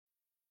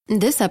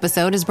This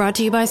episode is brought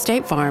to you by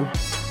State Farm.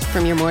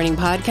 From your morning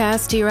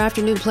podcast to your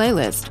afternoon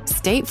playlist,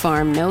 State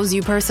Farm knows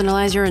you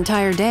personalize your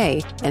entire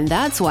day, and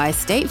that's why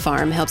State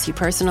Farm helps you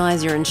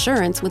personalize your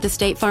insurance with the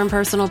State Farm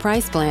Personal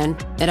Price Plan.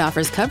 It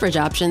offers coverage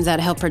options that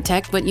help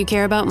protect what you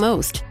care about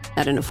most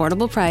at an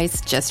affordable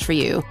price just for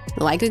you.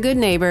 Like a good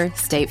neighbor,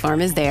 State Farm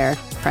is there.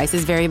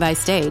 Prices vary by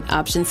state.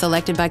 Options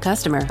selected by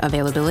customer.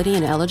 Availability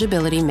and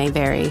eligibility may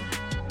vary.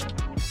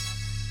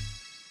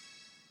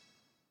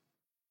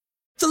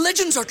 The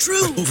legends are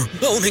true.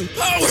 Overwhelming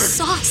power! The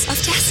sauce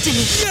of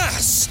destiny.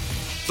 Yes!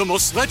 The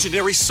most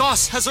legendary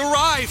sauce has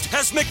arrived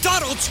as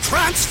McDonald's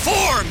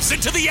transforms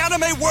into the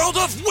anime world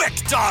of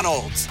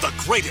WickDonald's. The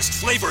greatest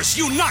flavors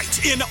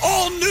unite in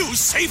all new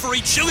savory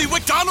chili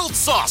McDonald's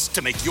sauce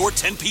to make your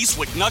 10-piece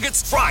Wick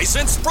Nuggets, fries,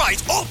 and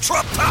Sprite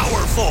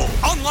ultra-powerful.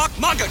 Unlock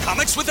manga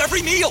comics with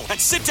every meal and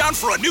sit down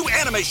for a new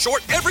anime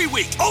short every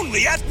week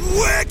only at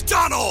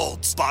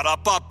WickDonald's.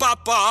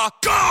 Ba-da-ba-ba-ba,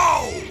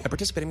 go! At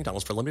participating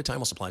McDonald's for a limited time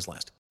while supplies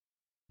last.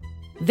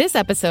 This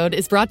episode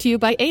is brought to you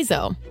by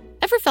Azo.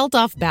 Ever felt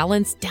off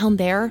balance down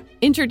there?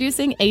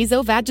 Introducing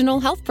Azo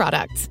Vaginal Health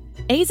Products.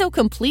 Azo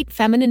Complete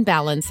Feminine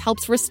Balance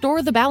helps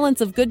restore the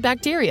balance of good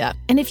bacteria.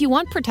 And if you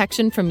want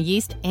protection from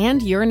yeast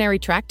and urinary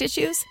tract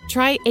issues,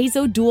 try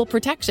Azo Dual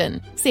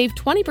Protection. Save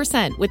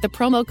 20% with the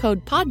promo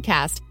code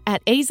PODCAST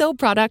at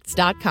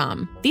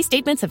azoproducts.com. These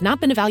statements have not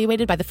been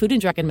evaluated by the Food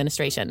and Drug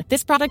Administration.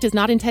 This product is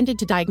not intended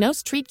to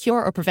diagnose, treat,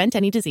 cure, or prevent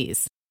any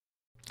disease.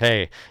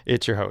 Hey,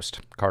 it's your host,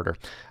 Carter.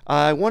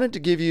 I wanted to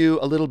give you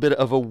a little bit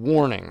of a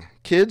warning.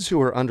 Kids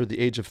who are under the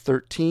age of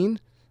 13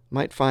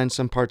 might find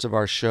some parts of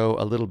our show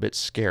a little bit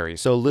scary,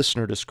 so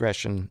listener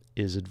discretion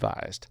is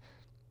advised.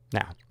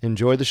 Now,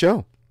 enjoy the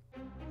show.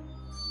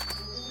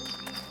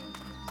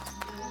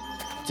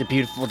 It's a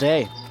beautiful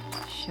day.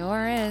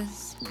 Sure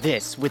is.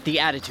 This with the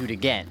attitude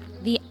again.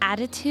 The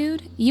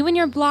attitude? You and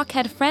your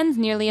blockhead friends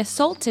nearly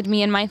assaulted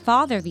me and my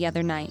father the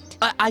other night.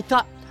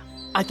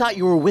 I thought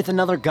you were with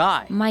another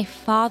guy. My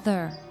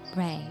father,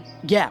 Ray.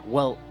 Yeah,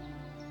 well,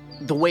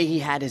 the way he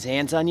had his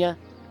hands on you,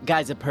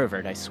 guy's a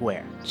pervert, I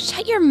swear.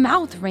 Shut your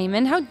mouth,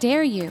 Raymond. How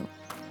dare you?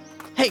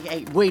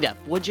 Hey, wait up,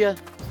 would you?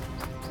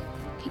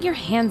 Get your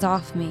hands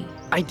off me.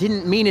 I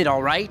didn't mean it,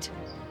 all right?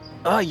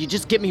 Oh, you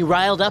just get me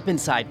riled up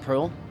inside,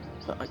 Pearl.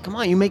 Come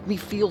on, you make me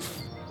feel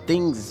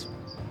things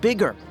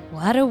bigger.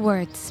 What a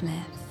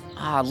wordsmith.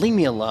 Leave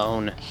me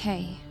alone.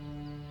 Hey,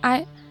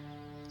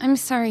 I'm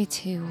sorry,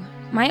 too.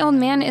 My old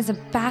man is a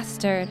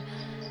bastard.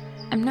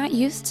 I'm not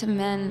used to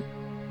men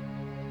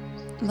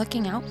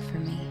looking out for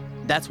me.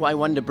 That's why I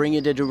wanted to bring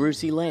you to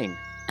DeRussy Lane.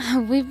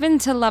 We've been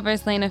to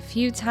Lover's Lane a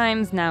few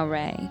times now,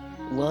 Ray.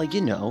 Well, you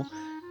know,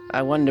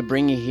 I wanted to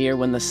bring you here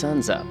when the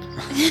sun's up.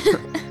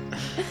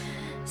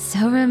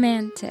 So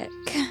romantic.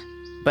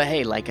 But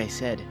hey, like I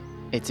said,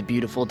 it's a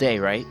beautiful day,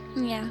 right?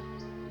 Yeah,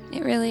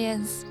 it really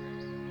is.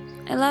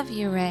 I love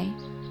you, Ray.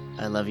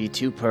 I love you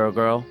too, Pearl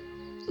Girl.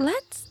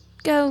 Let's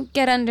go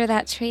get under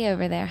that tree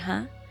over there,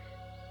 huh?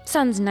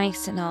 Sun's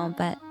nice and all,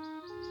 but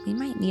we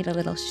might need a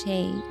little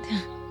shade.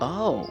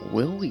 Oh,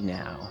 will we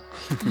now?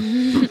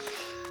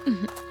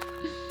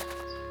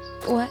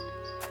 What?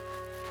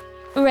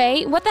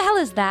 Ray, what the hell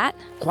is that?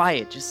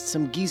 Quiet, just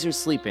some geezers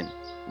sleeping.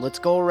 Let's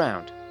go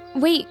around.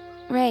 Wait,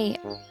 Ray.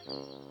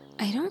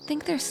 I don't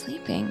think they're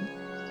sleeping.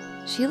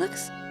 She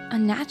looks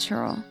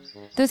unnatural.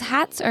 Those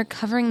hats are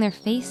covering their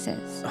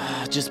faces.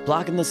 Just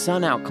blocking the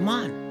sun out. Come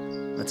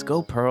on. Let's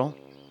go, Pearl.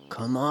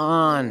 Come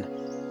on.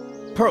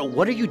 Pearl,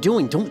 what are you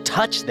doing? Don't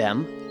touch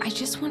them. I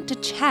just want to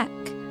check.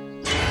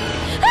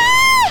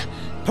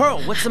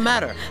 Pearl, what's the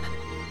matter?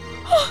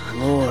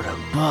 Lord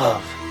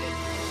above.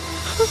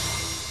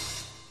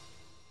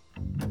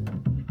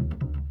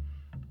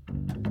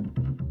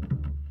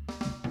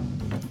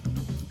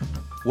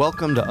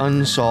 Welcome to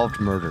Unsolved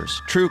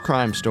Murders, True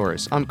Crime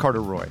Stories. I'm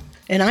Carter Roy.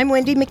 And I'm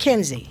Wendy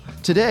McKenzie.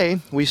 Today,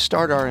 we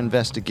start our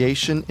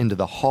investigation into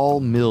the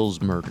Hall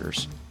Mills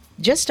murders.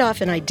 Just off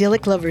an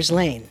idyllic Lover's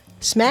Lane,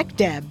 smack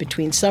dab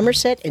between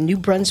Somerset and New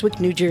Brunswick,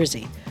 New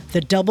Jersey,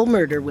 the double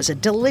murder was a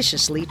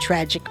deliciously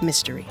tragic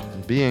mystery.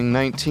 Being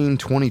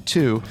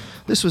 1922,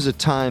 this was a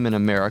time in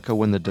America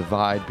when the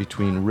divide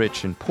between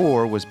rich and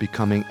poor was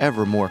becoming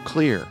ever more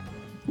clear.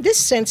 This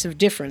sense of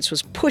difference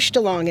was pushed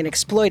along and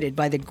exploited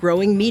by the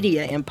growing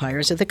media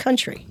empires of the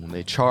country.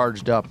 They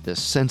charged up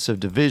this sense of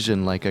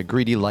division like a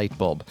greedy light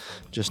bulb,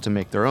 just to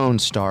make their own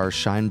stars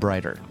shine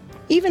brighter.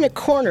 Even a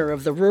corner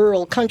of the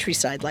rural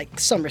countryside like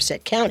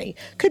Somerset County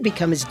could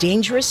become as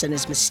dangerous and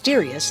as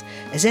mysterious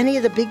as any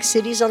of the big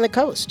cities on the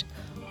coast.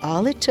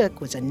 All it took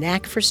was a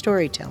knack for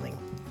storytelling.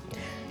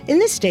 In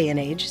this day and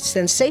age,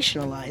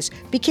 sensationalize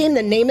became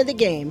the name of the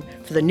game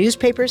for the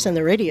newspapers and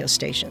the radio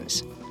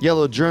stations.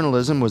 Yellow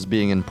journalism was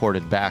being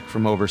imported back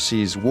from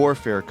overseas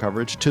warfare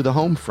coverage to the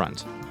home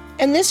front.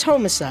 And this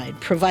homicide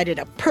provided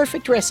a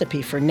perfect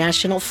recipe for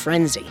national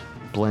frenzy.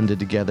 Blended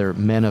together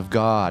men of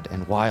God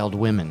and wild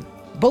women.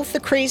 Both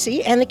the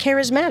crazy and the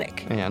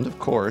charismatic. And, of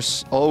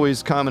course,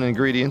 always common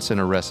ingredients in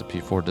a recipe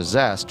for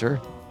disaster: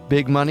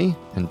 big money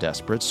and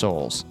desperate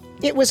souls.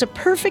 It was a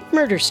perfect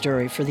murder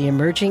story for the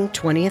emerging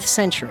 20th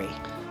century.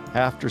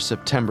 after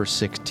September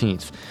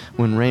 16th,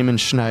 when Raymond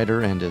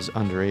Schneider and his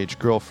underage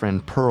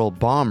girlfriend Pearl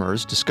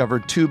Bombers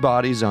discovered 2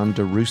 bodies on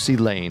DeRussy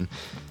Lane.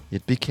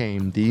 It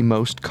became the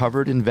most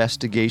covered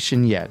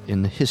investigation yet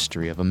in the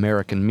history of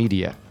American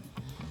media.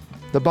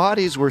 The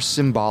bodies were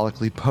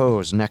symbolically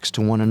posed next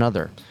to one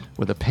another,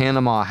 with a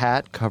Panama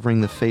hat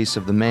covering the face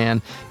of the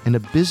man and a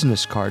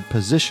business card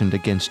positioned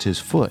against his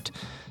foot.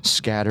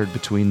 Scattered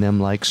between them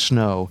like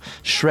snow,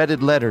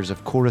 shredded letters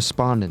of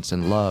correspondence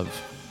and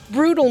love.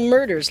 Brutal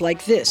murders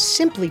like this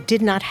simply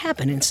did not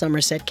happen in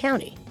Somerset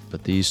County.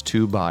 But these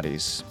 2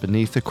 bodies,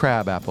 beneath the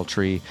crabapple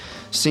tree,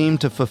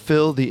 seemed to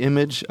fulfill the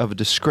image of a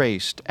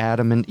disgraced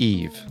Adam and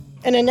Eve.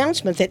 An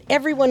announcement that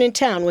everyone in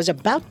town was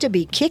about to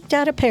be kicked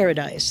out of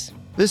paradise.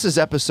 This is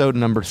episode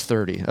number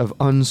 30 of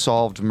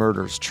Unsolved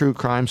Murders, True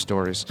Crime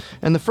Stories,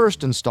 and the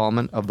first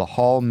installment of the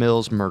Hall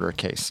Mills murder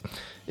case.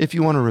 If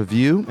you want to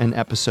review an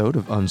episode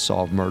of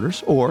Unsolved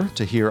Murders or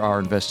to hear our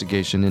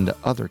investigation into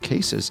other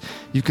cases,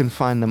 you can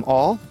find them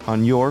all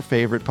on your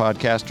favorite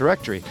podcast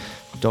directory.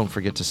 Don't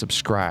forget to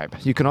subscribe.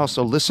 You can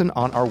also listen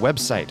on our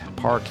website,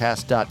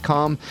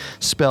 parcast.com,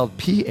 spelled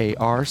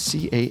Parcast.com.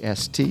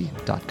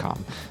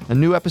 A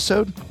new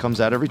episode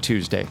comes out every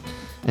Tuesday.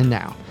 And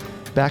now,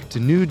 back to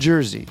New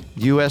Jersey,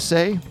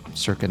 USA,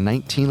 circa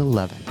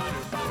 1911.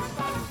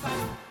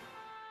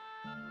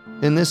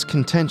 In this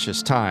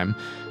contentious time,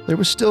 there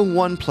was still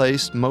one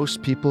place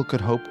most people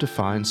could hope to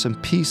find some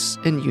peace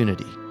and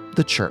unity: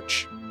 the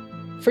church.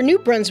 For New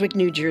Brunswick,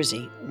 New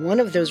Jersey, one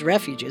of those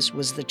refuges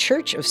was the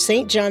Church of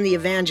St. John the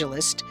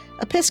Evangelist,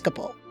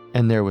 Episcopal.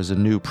 And there was a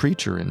new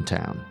preacher in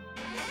town.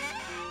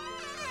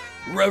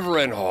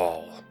 Reverend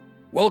Hall,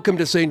 welcome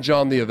to St.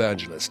 John the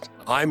Evangelist.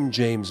 I'm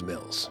James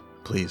Mills.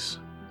 Please,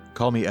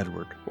 call me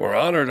Edward. We're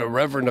honored a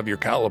reverend of your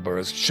caliber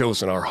has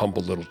chosen our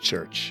humble little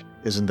church.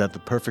 Isn't that the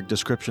perfect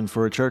description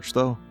for a church,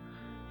 though?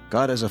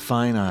 God has a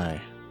fine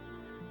eye.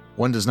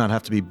 One does not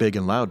have to be big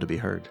and loud to be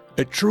heard.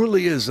 It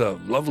truly is a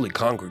lovely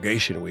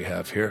congregation we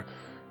have here.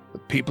 The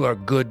people are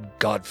good,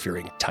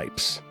 God-fearing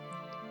types.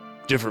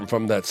 Different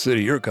from that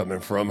city you're coming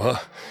from, huh?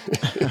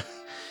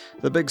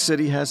 The big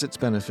city has its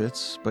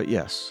benefits, but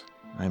yes,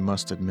 I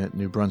must admit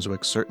New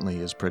Brunswick certainly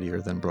is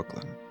prettier than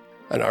Brooklyn.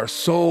 And our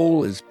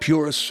soul is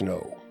pure as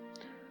snow.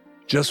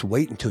 Just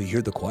wait until you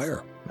hear the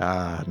choir.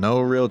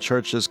 No real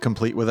church is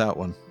complete without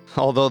one.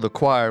 Although the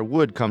choir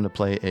would come to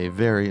play a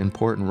very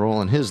important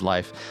role in his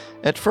life,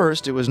 at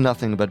first it was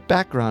nothing but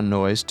background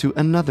noise to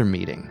another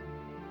meeting.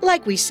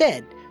 Like we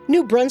said,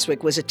 New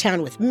Brunswick was a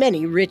town with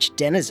many rich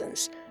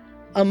denizens.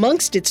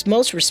 Amongst its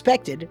most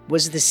respected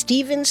was the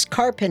Stevens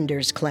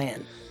Carpenters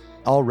clan.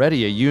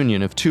 Already a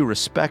union of 2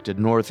 respected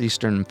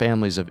northeastern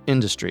families of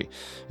industry.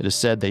 It is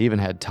said they even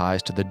had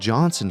ties to the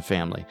Johnson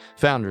family,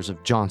 founders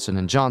of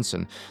Johnson &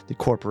 Johnson, the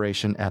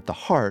corporation at the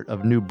heart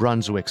of New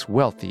Brunswick's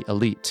wealthy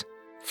elite.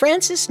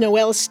 Frances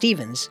Noel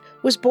Stevens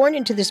was born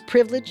into this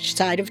privileged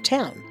side of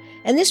town,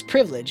 and this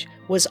privilege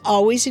was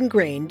always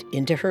ingrained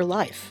into her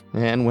life.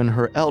 And when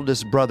her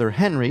eldest brother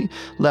Henry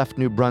left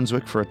New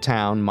Brunswick for a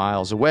town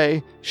miles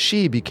away,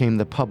 she became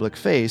the public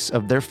face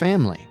of their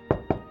family.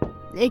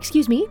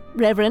 Excuse me,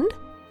 Reverend?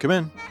 Come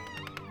in.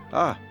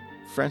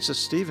 Frances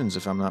Stevens,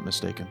 if I'm not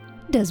mistaken.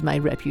 Does my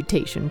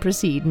reputation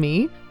precede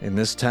me? In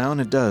this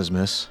town, it does,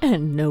 miss.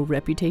 And no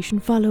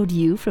reputation followed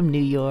you from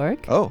New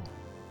York? Oh,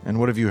 and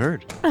what have you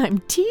heard? I'm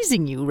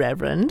teasing you,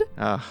 Reverend.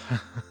 I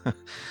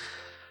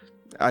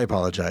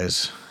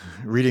apologize.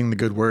 Reading the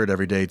good word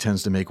every day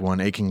tends to make one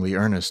achingly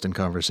earnest in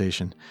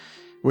conversation,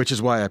 which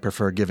is why I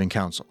prefer giving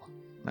counsel.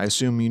 I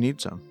assume you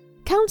need some.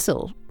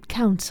 Counsel?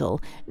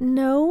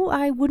 No,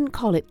 I wouldn't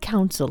call it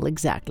counsel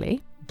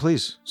exactly.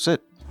 Please,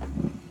 sit.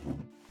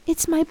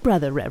 It's my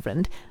brother,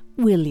 Reverend.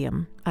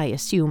 William. I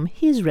assume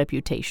his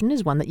reputation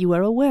is one that you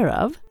are aware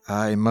of.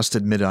 I must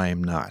admit I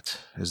am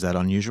not. Is that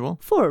unusual?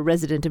 For a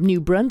resident of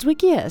New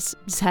Brunswick, yes.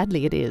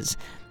 Sadly it is.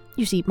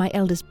 You see, my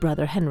eldest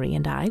brother Henry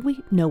and I,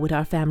 we know what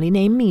our family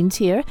name means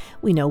here.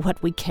 We know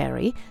what we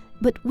carry.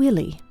 But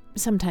Willie,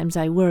 sometimes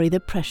I worry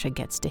the pressure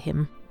gets to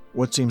him.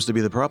 What seems to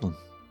be the problem?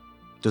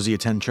 Does he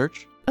attend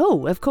church?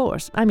 Oh, of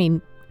course. I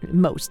mean,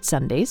 most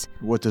Sundays.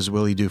 What does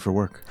Willie do for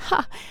work?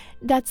 Ha!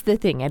 That's the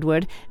thing,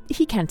 Edward.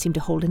 He can't seem to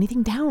hold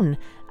anything down.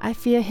 I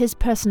fear his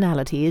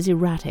personality is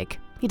erratic.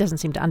 He doesn't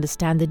seem to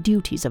understand the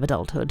duties of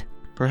adulthood.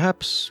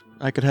 Perhaps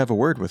I could have a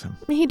word with him.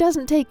 He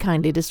doesn't take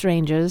kindly to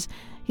strangers.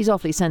 He's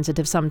awfully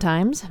sensitive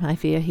sometimes. I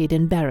fear he'd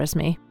embarrass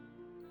me.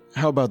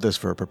 How about this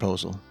for a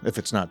proposal? If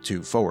it's not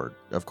too forward,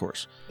 of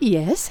course.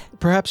 Yes?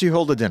 Perhaps you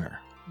hold a dinner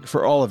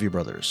for all of you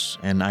brothers,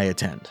 and I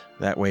attend.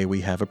 That way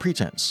we have a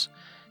pretense.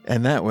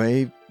 And that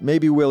way,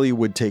 maybe Willie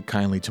would take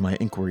kindly to my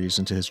inquiries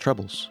into his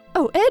troubles.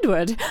 Oh,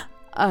 Edward!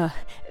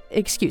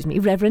 Excuse me,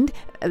 Reverend.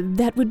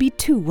 That would be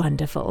too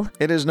wonderful.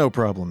 It is no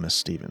problem, Miss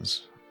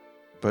Stevens.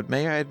 But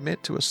may I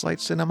admit to a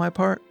slight sin on my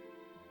part?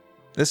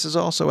 This is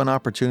also an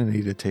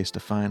opportunity to taste a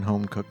fine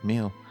home-cooked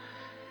meal.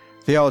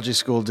 Theology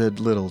school did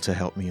little to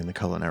help me in the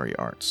culinary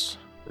arts.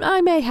 I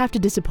may have to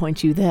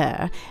disappoint you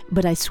there,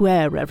 but I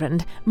swear,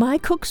 Reverend, my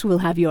cooks will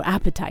have your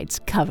appetites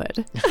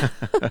covered.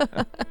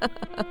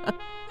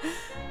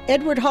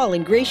 Edward Hall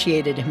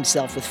ingratiated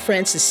himself with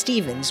Frances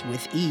Stevens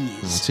with ease.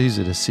 It's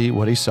easy to see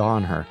what he saw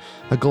in her,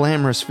 a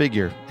glamorous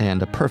figure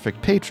and a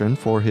perfect patron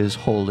for his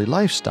holy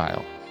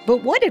lifestyle.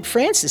 But what did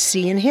Frances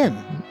see in him?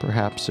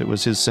 Perhaps it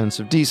was his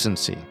sense of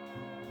decency.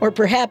 Or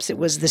perhaps it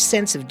was the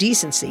sense of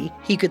decency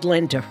he could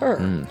lend to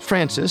her.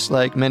 Frances,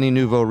 like many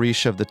nouveau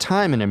riche of the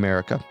time in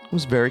America,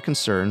 was very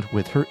concerned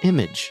with her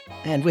image.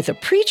 And with a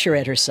preacher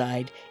at her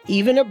side,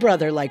 even a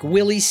brother like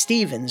Willie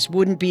Stevens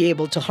wouldn't be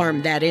able to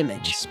harm that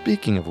image.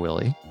 Speaking of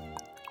Willie...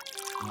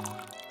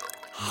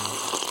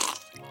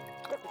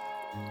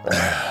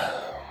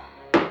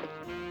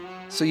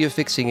 So you're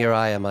fixing your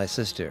eye on my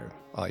sister,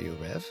 are you,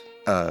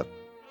 Rev?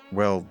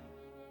 Well,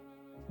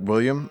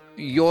 William?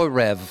 You're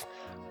Rev.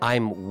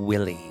 I'm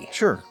Willie.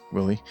 Sure,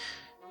 Willie.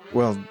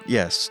 Well,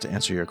 yes, to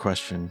answer your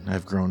question,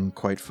 I've grown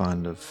quite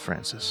fond of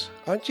Frances.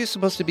 Aren't you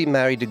supposed to be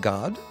married to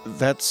God?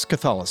 That's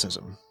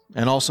Catholicism,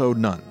 and also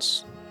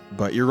nuns.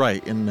 But you're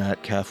right in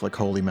that Catholic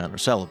holy men are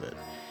celibate.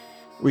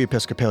 We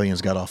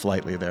Episcopalians got off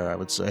lightly there, I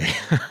would say.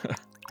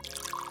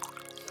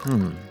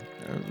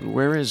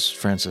 Where is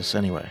Frances,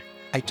 anyway?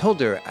 I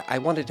told her I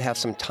wanted to have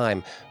some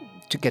time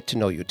to get to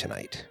know you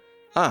tonight.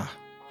 Ah,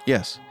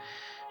 yes.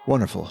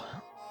 Wonderful.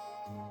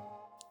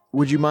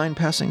 Would you mind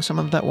passing some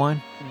of that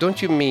wine?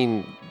 Don't you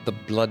mean the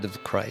blood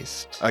of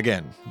Christ?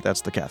 Again, that's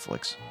the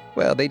Catholics.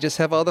 Well, they just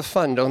have all the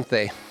fun, don't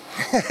they?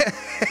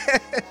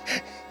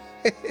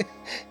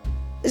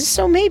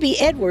 So maybe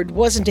Edward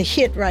wasn't a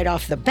hit right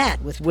off the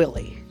bat with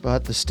Willie.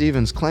 But the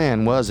Stevens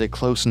clan was a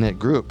close-knit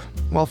group.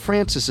 While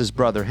Frances's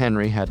brother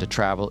Henry had to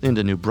travel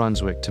into New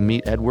Brunswick to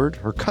meet Edward,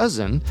 her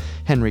cousin,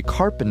 Henry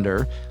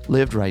Carpenter,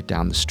 lived right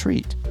down the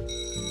street.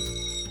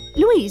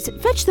 Louise,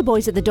 fetch the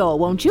boys at the door,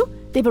 won't you?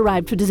 They've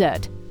arrived for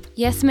dessert.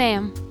 Yes,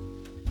 ma'am.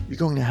 You're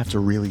going to have to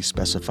really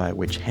specify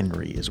which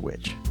Henry is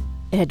which.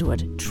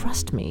 Edward,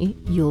 trust me,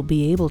 you'll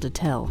be able to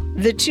tell.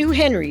 The two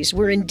Henrys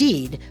were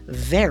indeed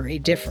very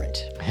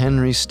different.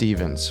 Henry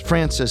Stevens,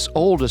 Frances'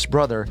 oldest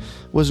brother,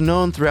 was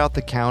known throughout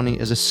the county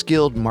as a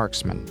skilled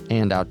marksman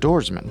and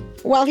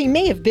outdoorsman. While he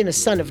may have been a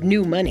son of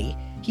new money,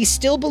 he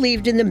still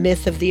believed in the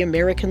myth of the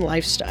American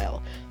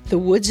lifestyle. The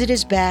woods at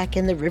his back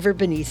and the river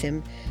beneath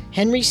him,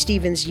 Henry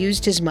Stevens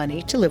used his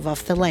money to live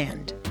off the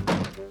land.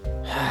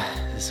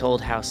 This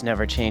old house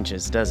never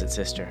changes, does it,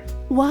 sister?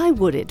 Why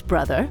would it,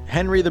 brother?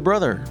 Henry the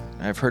brother.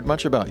 I've heard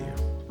much about you.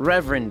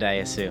 Reverend, I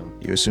assume.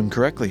 You assume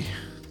correctly.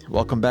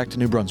 Welcome back to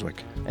New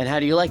Brunswick. And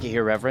how do you like it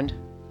here, Reverend?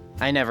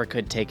 I never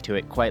could take to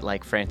it quite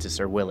like Frances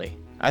or Willie.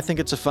 I think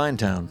it's a fine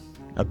town.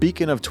 A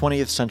beacon of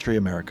 20th century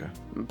America.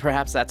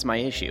 Perhaps that's my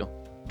issue.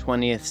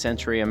 20th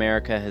century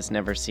America has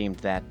never seemed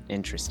that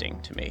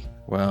interesting to me.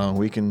 Well,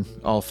 we can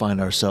all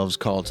find ourselves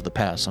called to the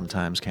past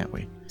sometimes, can't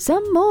we?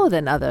 Some more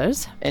than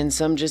others. And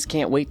some just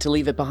can't wait to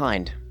leave it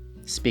behind.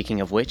 Speaking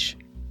of which,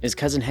 is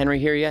Cousin Henry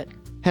here yet?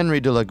 Henry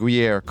de la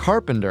Guerre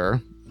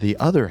Carpenter, the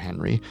other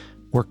Henry,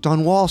 worked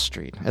on Wall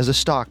Street as a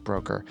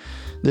stockbroker.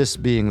 This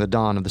being the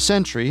dawn of the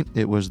century,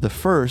 it was the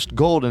first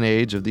golden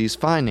age of these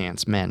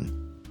finance men.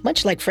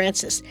 Much like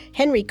Frances,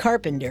 Henry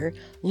Carpenter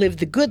lived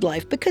the good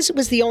life because it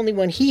was the only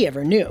one he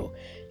ever knew,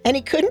 and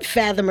he couldn't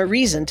fathom a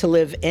reason to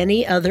live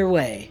any other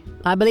way.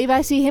 I believe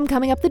I see him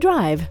coming up the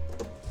drive.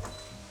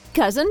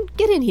 Cousin,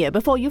 get in here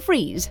before you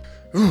freeze.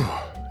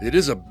 It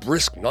is a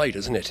brisk night,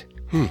 isn't it?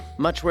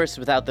 Much worse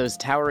without those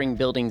towering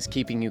buildings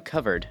keeping you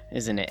covered,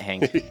 isn't it,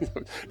 Hank?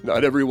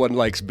 Not everyone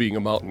likes being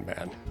a mountain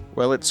man.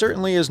 Well, it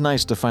certainly is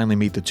nice to finally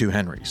meet the two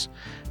Henrys.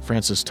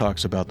 Frances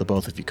talks about the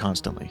both of you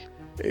constantly.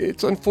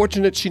 It's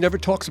unfortunate she never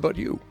talks about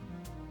you.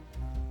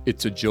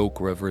 It's a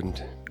joke,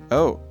 Reverend.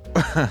 Oh.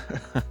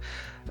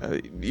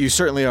 You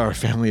certainly are a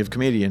family of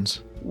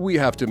comedians. We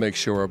have to make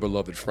sure our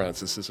beloved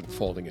Frances isn't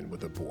falling in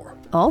with a bore.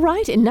 All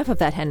right, enough of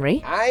that,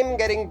 Henry. I'm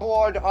getting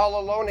bored all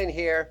alone in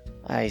here.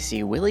 I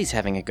see Willie's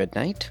having a good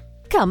night.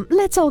 Come,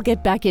 let's all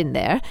get back in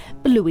there.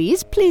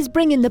 Louise, please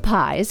bring in the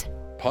pies.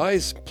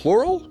 Pies,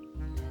 plural?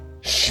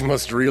 She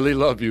must really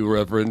love you,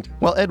 Reverend.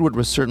 Well, Edward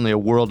was certainly a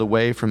world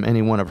away from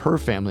any one of her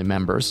family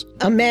members.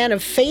 A man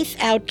of faith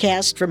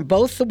outcast from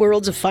both the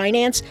worlds of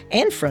finance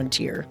and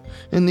frontier.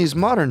 In these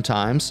modern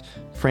times,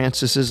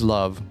 Frances's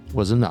love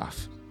was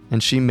enough,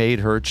 and she made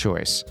her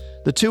choice.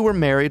 The two were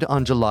married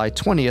on July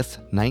 20th,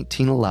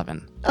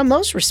 1911. A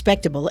most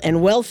respectable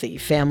and wealthy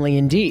family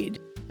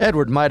indeed.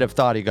 Edward might have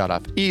thought he got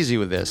off easy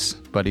with this,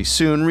 but he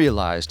soon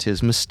realized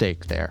his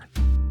mistake there.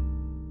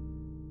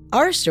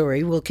 Our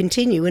story will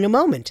continue in a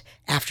moment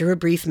after a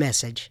brief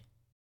message.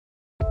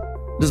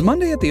 Does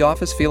Monday at the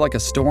office feel like a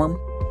storm?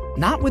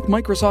 Not with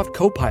Microsoft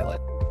Copilot.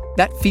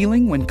 That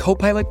feeling when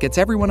Copilot gets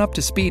everyone up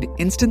to speed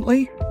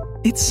instantly?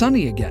 It's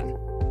sunny again.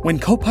 When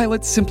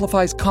Copilot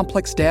simplifies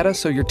complex data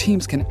so your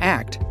teams can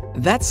act,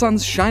 that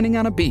sun's shining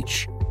on a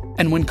beach.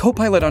 And when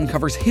Copilot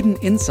uncovers hidden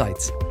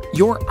insights,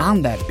 you're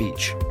on that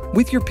beach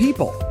with your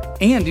people,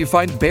 and you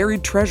find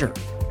buried treasure.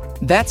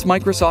 That's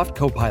Microsoft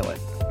Copilot.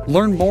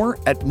 Learn more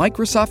at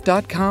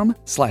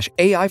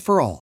Microsoft.com/AI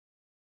for all.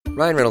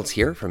 Ryan Reynolds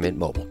here from Mint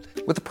Mobile.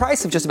 With the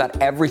price of just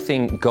about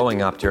everything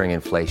going up during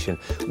inflation,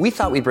 we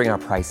thought we'd bring our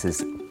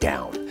prices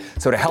down.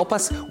 So to help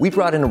us, we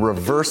brought in a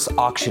reverse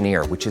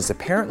auctioneer, which is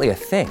apparently a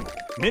thing.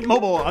 Mint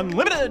Mobile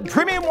Unlimited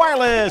Premium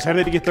Wireless. How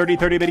to get 30,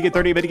 30, bit to get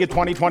 30, bit to get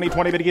 20, 20,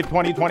 20, bit to get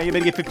 20, 20, bit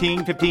to get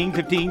 15, 15,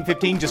 15,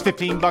 15, just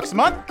 $15 a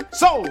month?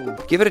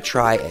 Sold! Give it a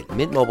try at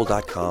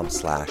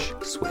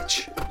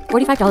mintmobile.com/switch.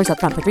 $45 up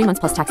front for 3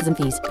 months plus taxes and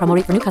fees. Promo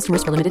rate for new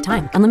customers for limited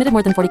time. Unlimited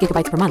more than 40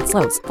 gigabytes per month.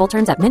 Slows full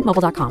terms at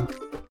mintmobile.com.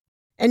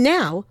 And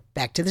now,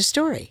 back to the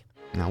story.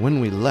 Now,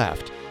 when we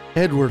left,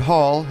 Edward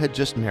Hall had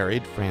just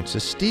married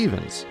Frances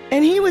Stevens.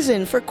 And he was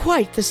in for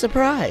quite the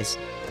surprise.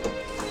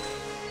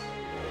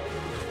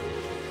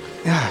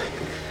 Yeah,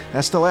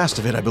 that's the last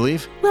of it, I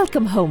believe.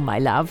 Welcome home, my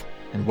love.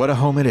 And what a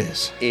home it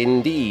is.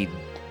 Indeed.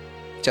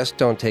 Just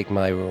don't take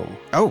my room.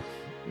 Oh,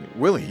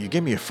 Willie, you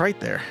gave me a fright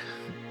there.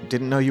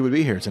 Didn't know you would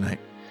be here tonight.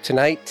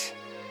 Tonight,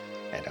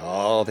 and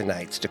all the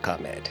nights to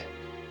come, Ed.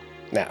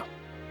 Now,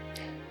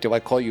 do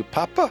I call you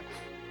Papa?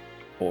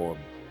 Or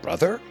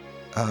brother?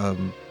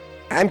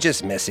 I'm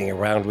just messing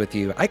around with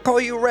you. I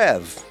call you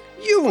Rev.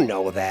 You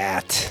know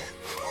that.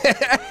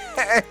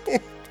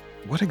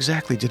 What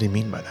exactly did he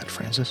mean by that,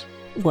 Francis?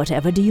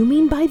 Whatever do you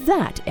mean by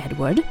that,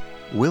 Edward?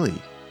 Willie,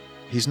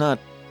 he's not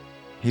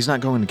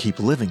going to keep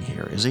living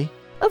here, is he?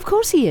 Of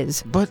course he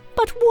is. But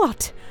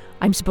what?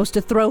 I'm supposed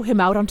to throw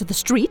him out onto the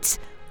streets?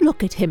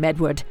 Look at him,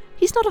 Edward.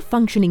 He's not a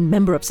functioning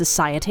member of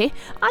society.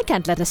 I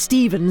can't let a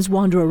Stevens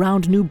wander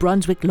around New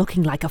Brunswick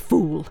looking like a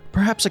fool.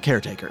 Perhaps a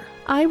caretaker.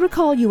 I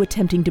recall you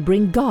attempting to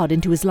bring God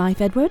into his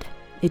life, Edward.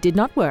 It did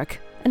not work.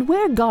 And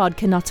where God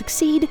cannot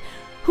succeed,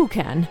 who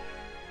can?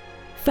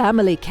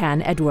 Family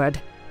can,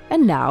 Edward.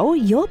 And now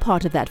you're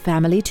part of that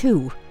family,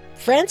 too.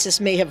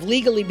 Francis may have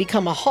legally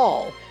become a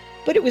Hall,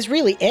 but it was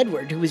really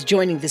Edward who was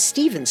joining the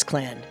Stevens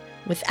clan,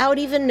 without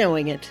even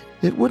knowing it.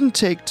 It wouldn't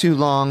take too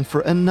long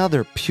for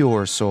another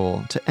pure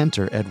soul to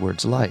enter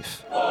Edward's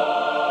life.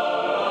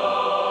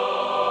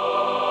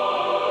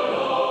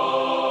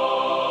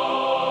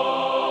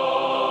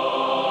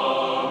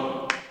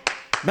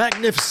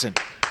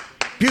 Magnificent.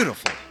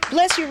 Beautiful.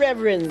 Bless you,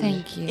 Reverend.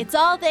 Thank you. It's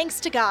all thanks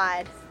to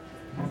God.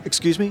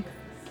 Excuse me?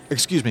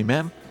 Excuse me,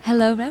 ma'am?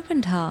 Hello,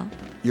 Reverend Hall.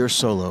 Your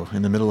solo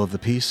in the middle of the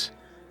piece?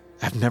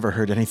 I've never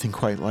heard anything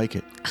quite like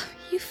it.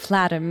 You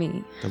flatter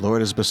me. The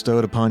Lord has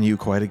bestowed upon you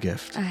quite a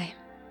gift.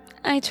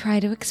 I try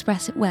to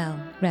express it well,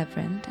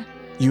 Reverend.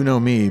 You know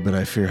me, but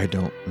I fear I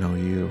don't know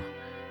you.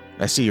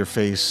 I see your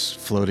face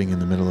floating in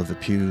the middle of the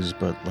pews,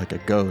 but like a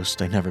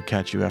ghost, I never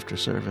catch you after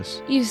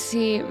service. You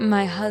see,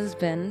 my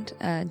husband,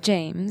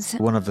 James...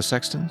 One of the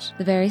sextons?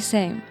 The very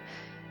same.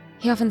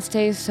 He often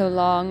stays so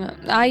long.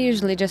 I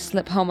usually just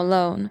slip home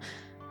alone.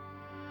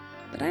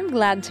 But I'm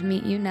glad to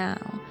meet you now.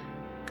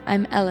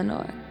 I'm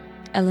Eleanor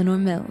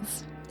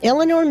Mills.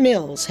 Eleanor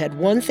Mills had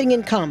one thing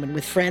in common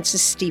with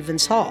Frances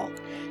Stevens Hall.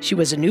 She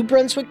was a New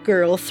Brunswick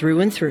girl through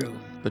and through.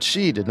 But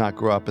she did not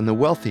grow up in the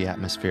wealthy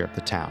atmosphere of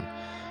the town.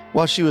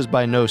 While she was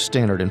by no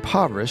standard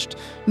impoverished,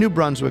 New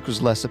Brunswick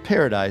was less a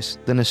paradise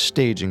than a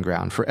staging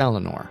ground for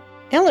Eleanor.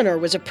 Eleanor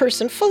was a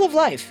person full of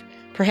life,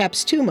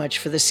 perhaps too much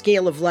for the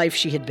scale of life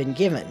she had been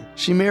given.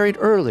 She married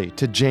early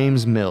to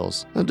James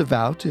Mills, a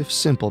devout, if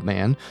simple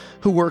man,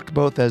 who worked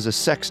both as a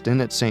sexton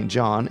at St.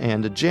 John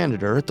and a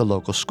janitor at the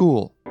local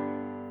school.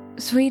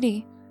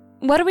 Sweetie,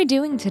 what are we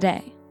doing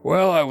today?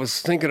 Well, I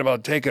was thinking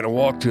about taking a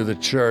walk to the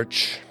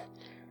church.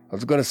 I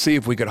was going to see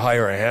if we could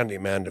hire a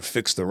handyman to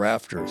fix the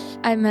rafters.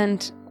 I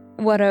meant,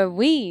 what are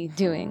we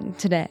doing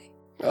today?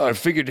 Well, I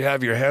figured you'd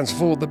have your hands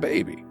full with the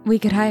baby. We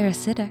could hire a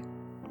sitter.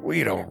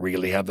 We don't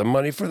really have the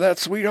money for that,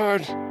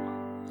 sweetheart.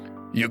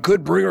 You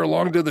could bring her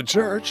along to the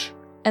church.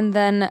 And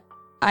then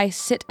I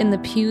sit in the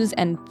pews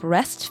and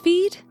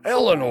breastfeed?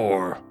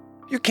 Eleanor,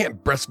 you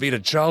can't breastfeed a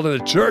child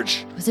in a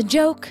church. It was a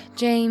joke,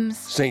 James.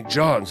 St.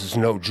 John's is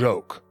no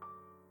joke.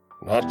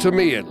 Not to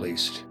me, at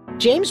least.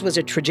 James was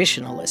a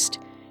traditionalist.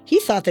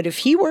 He thought that if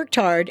he worked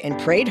hard and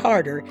prayed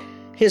harder,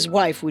 his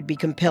wife would be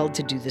compelled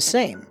to do the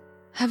same.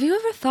 Have you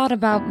ever thought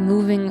about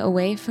moving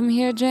away from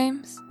here,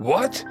 James?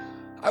 What?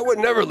 I would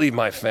never leave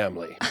my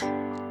family.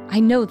 I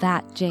know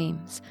that,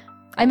 James.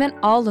 I meant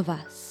all of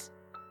us.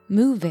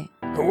 Moving.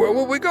 Where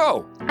will we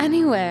go?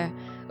 Anywhere.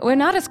 We're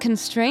not as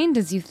constrained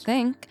as you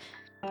think.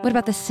 What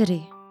about the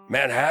city?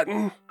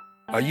 Manhattan?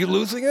 Are you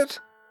losing it?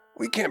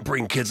 We can't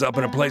bring kids up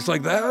in a place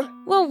like that.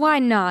 Well, why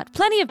not?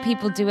 Plenty of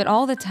people do it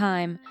all the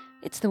time.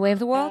 It's the way of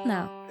the world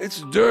now.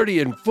 It's dirty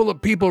and full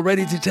of people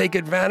ready to take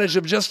advantage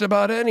of just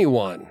about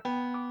anyone.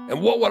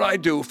 And what would I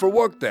do for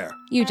work there?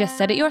 You just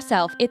said it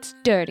yourself. It's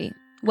dirty.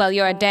 Well,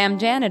 you're a damn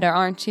janitor,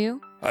 aren't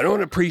you? I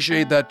don't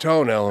appreciate that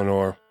tone,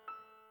 Eleanor.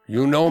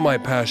 You know my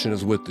passion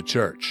is with the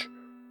church.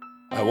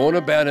 I won't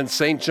abandon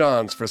St.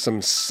 John's for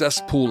some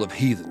cesspool of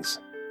heathens.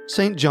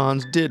 St.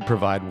 John's did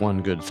provide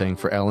one good thing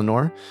for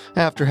Eleanor.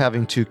 After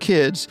having 2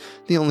 kids,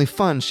 the only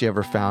fun she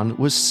ever found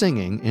was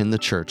singing in the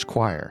church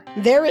choir.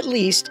 There at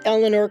least,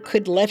 Eleanor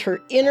could let her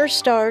inner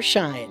star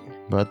shine.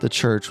 But the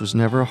church was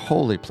never a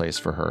holy place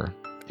for her.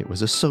 It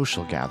was a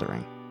social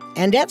gathering.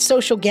 And at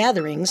social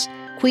gatherings,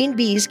 queen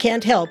bees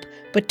can't help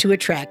but to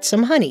attract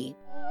some honey.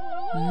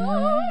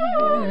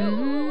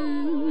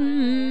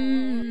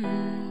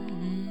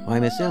 Why,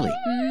 Miss Ellie,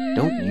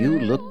 Don't you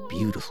look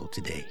beautiful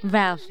today?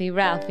 Ralphie,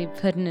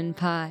 puddin' and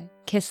pie.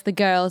 Kissed the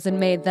girls and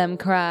made them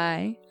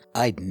cry.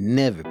 I'd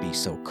never be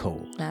so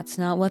cold. That's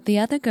not what the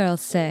other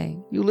girls say.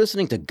 You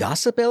listening to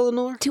gossip,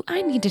 Eleanor? Do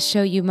I need to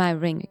show you my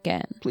ring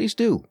again? Please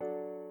do.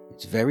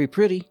 It's very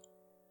pretty.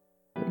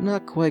 But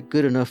not quite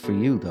good enough for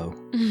you, though.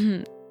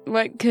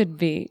 What could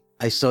be?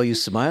 I saw you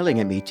smiling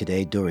at me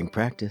today during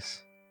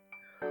practice.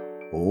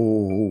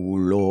 Oh,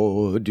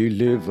 Lord,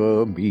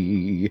 deliver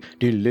me,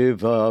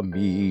 deliver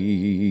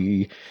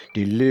me,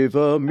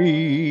 deliver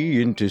me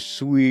into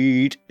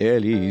sweet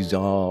Ellie's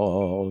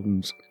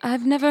arms.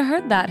 I've never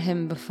heard that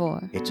hymn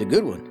before. It's a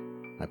good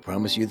one. I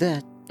promise you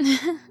that.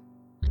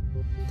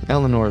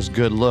 Eleanor's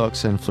good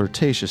looks and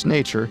flirtatious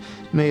nature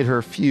made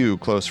her few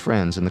close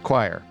friends in the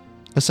choir,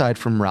 aside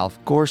from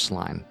Ralph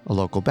Gorsline, a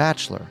local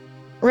bachelor.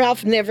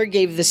 Ralph never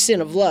gave the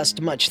sin of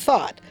lust much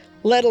thought,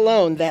 let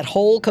alone that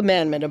whole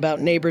commandment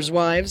about neighbors'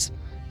 wives.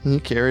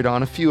 He carried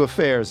on a few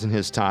affairs in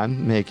his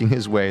time, making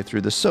his way through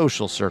the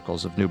social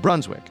circles of New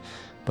Brunswick.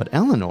 But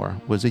Eleanor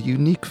was a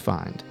unique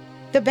find.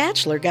 The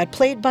bachelor got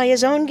played by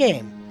his own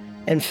game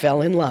and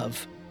fell in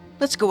love.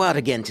 Let's go out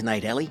again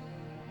tonight, Ellie.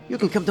 You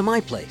can come to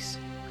my place.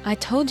 I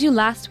told you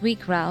last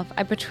week, Ralph,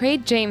 I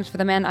betrayed James for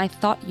the man I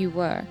thought you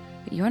were.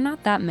 But you're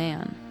not that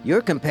man.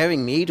 You're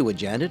comparing me to a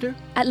janitor?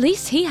 At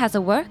least he has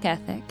a work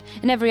ethic.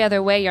 In every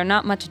other way, you're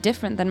not much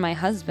different than my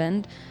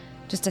husband.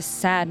 Just a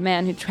sad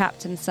man who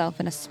trapped himself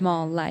in a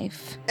small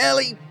life.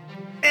 Ellie!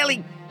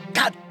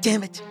 God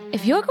damn it!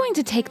 If you're going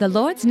to take the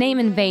Lord's name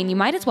in vain, you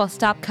might as well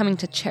stop coming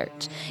to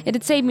church.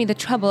 It'd save me the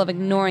trouble of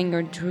ignoring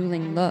your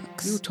drooling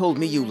looks. You told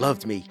me you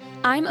loved me.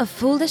 I'm a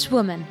foolish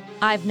woman.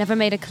 I've never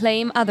made a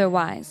claim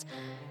otherwise.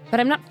 But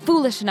I'm not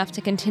foolish enough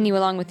to continue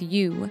along with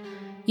you.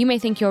 You may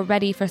think you're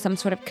ready for some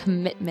sort of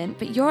commitment,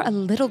 but you're a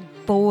little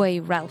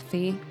boy,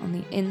 Ralphie, on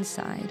the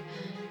inside.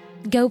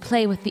 Go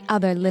play with the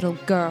other little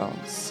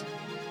girls.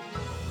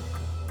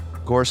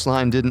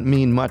 Gorsline didn't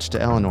mean much to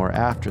Eleanor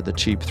after the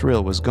cheap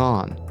thrill was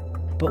gone.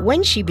 But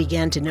when she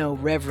began to know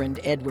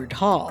Reverend Edward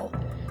Hall,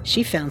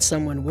 she found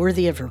someone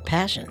worthy of her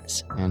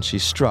passions. And she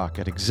struck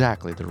at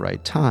exactly the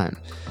right time.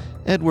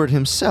 Edward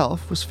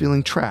himself was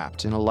feeling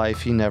trapped in a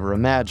life he never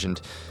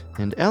imagined,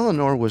 and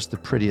Eleanor was the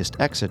prettiest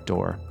exit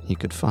door he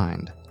could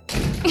find.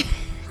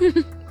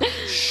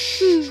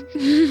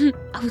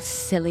 Oh,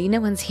 silly,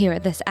 no one's here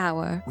at this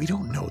hour. We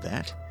don't know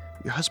that.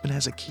 Your husband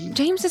has a key.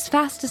 James is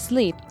fast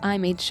asleep. I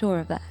made sure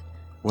of that.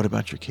 What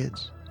about your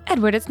kids?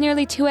 Edward, it's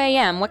nearly 2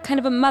 a.m. What kind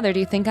of a mother do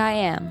you think I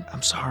am?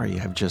 I'm sorry,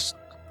 I've just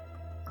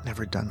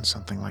never done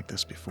something like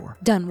this before.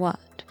 Done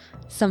what?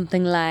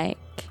 Something like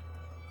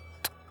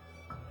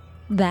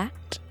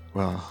that?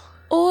 Well...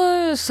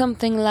 Or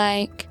something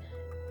like...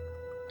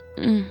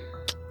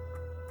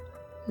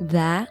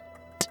 that?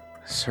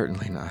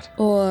 Certainly not.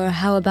 Or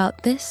how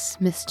about this,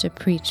 Mr.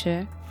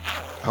 Preacher?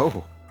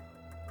 Oh.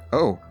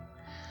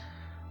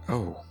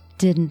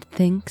 Didn't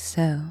think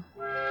so.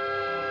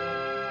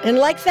 And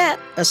like that,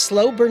 a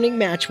slow-burning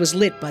match was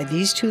lit by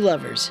these two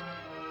lovers.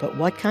 But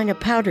what kind of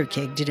powder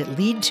keg did it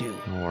lead to?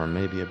 Or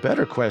maybe a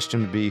better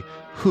question would be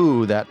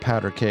who that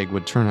powder keg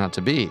would turn out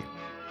to be.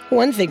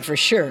 One thing for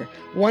sure,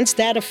 once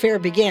that affair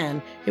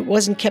began, it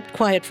wasn't kept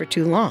quiet for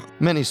too long.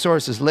 Many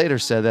sources later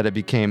said that it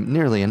became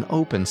nearly an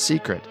open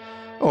secret,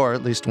 or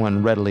at least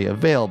one readily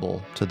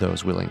available to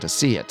those willing to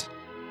see it.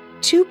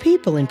 2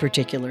 people in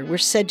particular were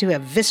said to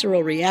have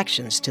visceral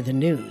reactions to the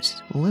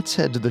news. Let's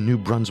head to the New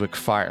Brunswick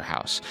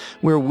firehouse,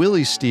 where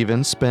Willie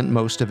Stevens spent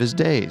most of his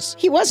days.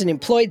 He wasn't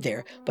employed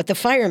there, but the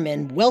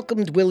firemen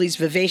welcomed Willie's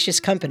vivacious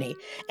company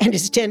and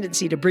his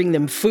tendency to bring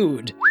them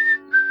food.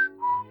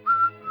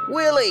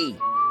 Willie!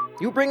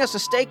 You bring us a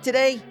steak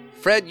today?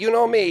 Fred, you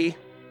know me.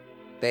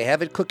 They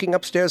have it cooking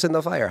upstairs in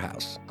the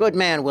firehouse. Good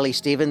man, Willie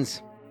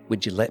Stevens.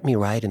 Would you let me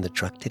ride in the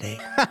truck today?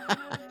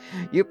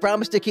 You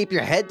promise to keep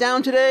your head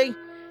down today?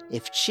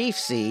 If Chief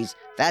sees,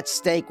 that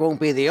steak won't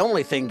be the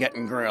only thing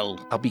getting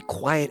grilled. I'll be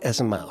quiet as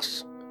a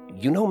mouse.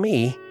 You know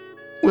me.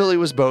 Willie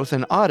was both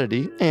an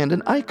oddity and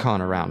an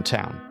icon around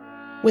town.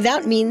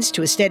 Without means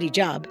to a steady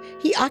job,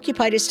 he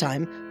occupied his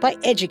time by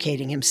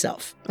educating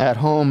himself. At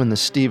home in the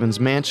Stevens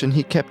mansion,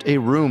 he kept a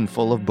room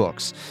full of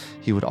books.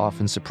 He would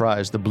often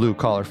surprise the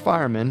blue-collar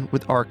firemen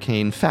with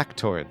arcane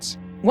factoids.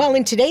 While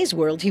in today's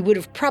world he would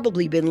have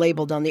probably been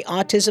labeled on the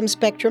autism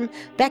spectrum,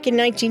 back in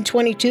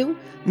 1922,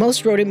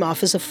 most wrote him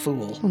off as a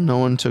fool. No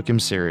one took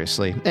him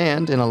seriously,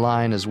 and in a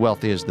line as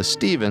wealthy as the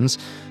Stevens,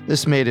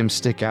 this made him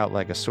stick out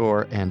like a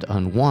sore and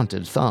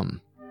unwanted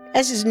thumb.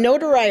 As his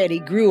notoriety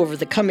grew over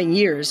the coming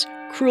years,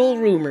 cruel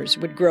rumors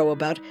would grow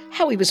about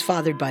how he was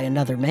fathered by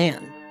another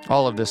man.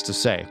 All of this to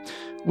say,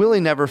 Willie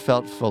never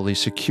felt fully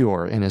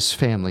secure in his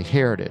family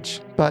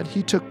heritage, but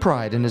he took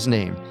pride in his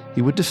name.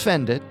 He would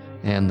defend it,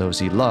 and those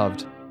he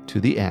loved, to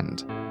the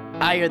end.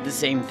 I heard the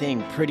same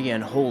thing, pretty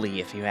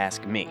unholy if you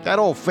ask me. That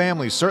old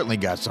family's certainly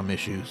got some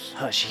issues.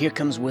 Hush, here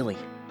comes Willie.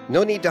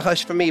 No need to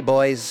hush for me,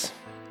 boys.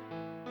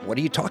 What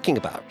are you talking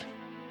about?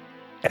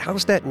 And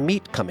how's that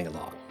meat coming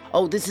along?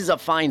 Oh, this is a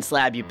fine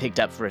slab you picked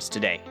up for us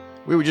today.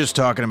 We were just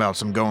talking about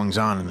some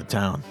goings-on in the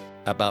town.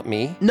 About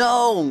me?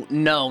 No,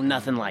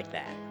 nothing like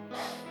that.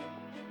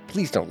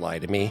 Please don't lie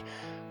to me.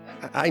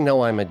 I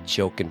know I'm a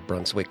joke in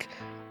Brunswick,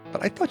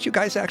 but I thought you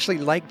guys actually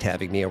liked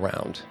having me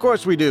around. Of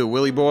course we do,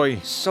 Willie boy.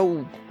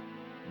 So,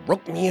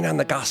 rope me in on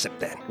the gossip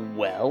then.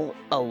 Well,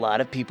 a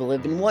lot of people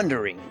have been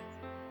wondering.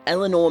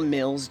 Eleanor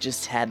Mills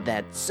just had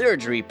that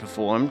surgery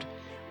performed.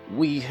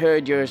 We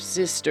heard your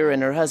sister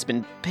and her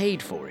husband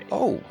paid for it.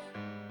 Oh,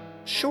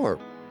 sure,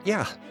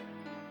 yeah.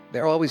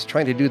 They're always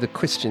trying to do the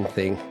Christian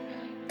thing.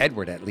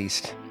 Edward, at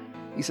least.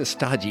 He's a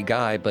stodgy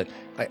guy, but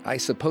I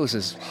suppose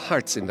his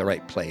heart's in the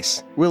right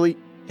place. Willie,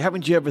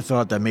 haven't you ever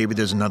thought that maybe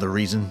there's another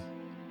reason?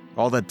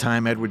 All that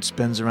time Edward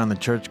spends around the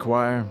church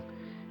choir,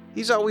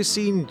 he's always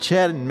seen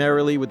chatting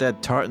merrily with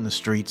that tart in the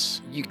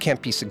streets. You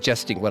can't be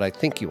suggesting what I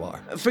think you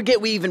are.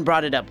 Forget we even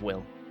brought it up,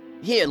 Will.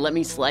 Here, let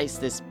me slice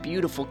this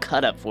beautiful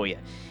cut up for you.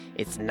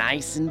 It's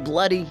nice and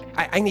bloody.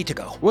 I need to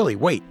go. Willie,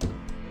 wait.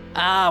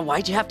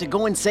 Why'd you have to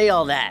go and say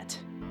all that?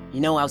 You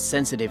know how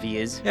sensitive he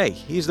is. Hey,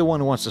 he's the one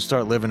who wants to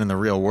start living in the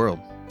real world.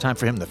 Time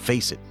for him to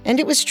face it.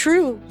 And it was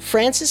true.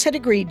 Frances had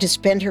agreed to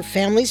spend her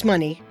family's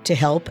money to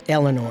help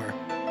Eleanor.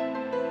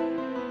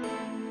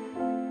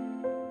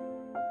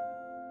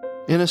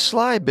 In a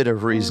sly bit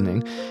of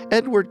reasoning,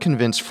 Edward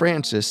convinced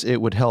Frances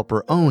it would help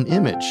her own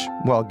image,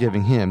 while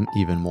giving him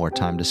even more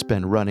time to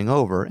spend running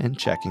over and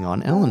checking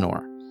on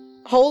Eleanor.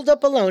 Holed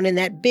up alone in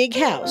that big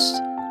house,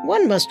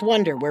 one must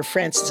wonder where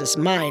Frances's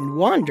mind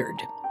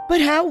wandered.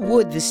 But how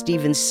would the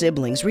Stevens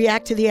siblings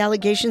react to the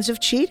allegations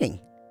of cheating?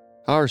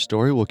 Our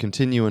story will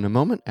continue in a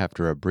moment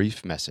after a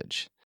brief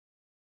message.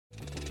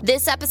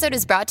 This episode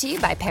is brought to you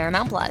by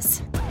Paramount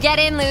Plus. Get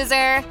in,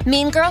 loser!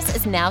 Mean Girls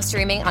is now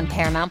streaming on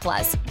Paramount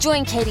Plus.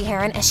 Join Katie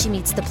Heron as she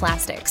meets the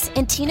plastics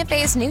in Tina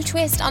Fey's new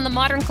twist on the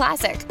modern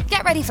classic.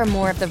 Get ready for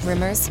more of the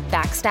rumors,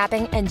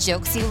 backstabbing, and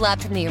jokes you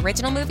loved from the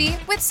original movie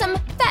with some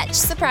fetch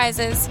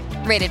surprises.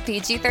 Rated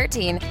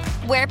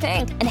PG-13. Wear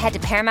pink and head to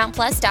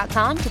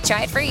ParamountPlus.com to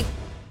try it free.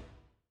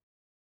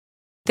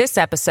 This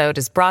episode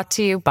is brought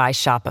to you by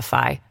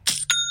Shopify.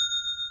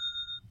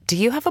 Do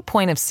you have a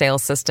point of sale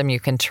system you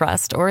can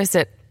trust, or is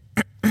it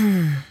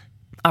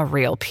a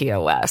real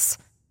POS?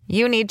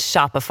 You need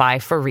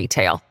Shopify for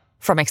retail.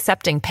 From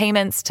accepting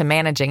payments to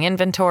managing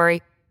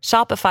inventory,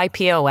 Shopify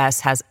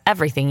POS has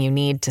everything you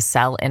need to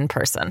sell in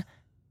person.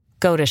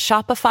 Go to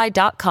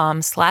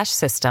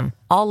shopify.com/system,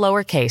 all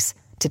lowercase,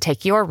 to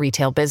take your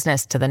retail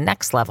business to the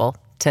next level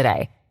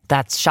today.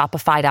 That's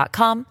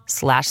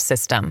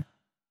shopify.com/system.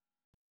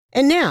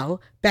 And now,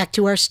 back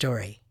to our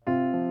story.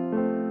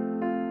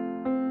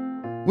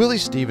 Willie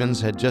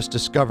Stevens had just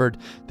discovered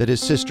that his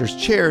sister's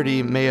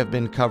charity may have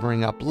been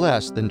covering up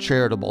less than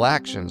charitable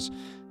actions,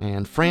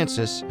 and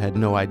Frances had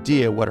no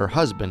idea what her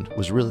husband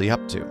was really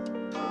up to.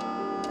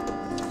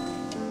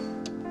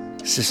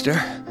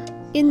 Sister?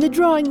 In the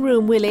drawing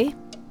room, Willie.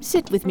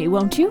 Sit with me,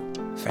 won't you?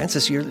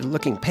 Frances, you're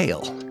looking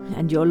pale.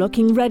 And you're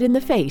looking red in the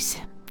face.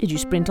 Did you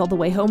sprint all the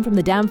way home from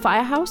the damn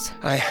firehouse?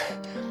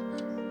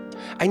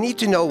 I need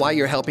to know why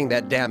you're helping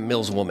that damn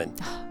Mills woman.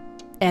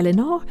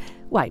 Eleanor?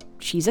 Why,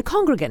 she's a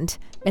congregant,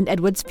 and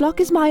Edward's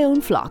flock is my own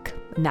flock,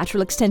 a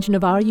natural extension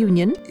of our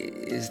union.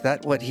 Is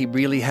that what he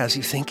really has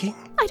you thinking?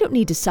 I don't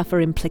need to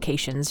suffer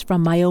implications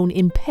from my own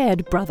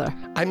impaired brother.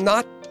 I'm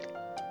not...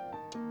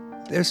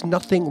 There's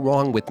nothing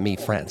wrong with me,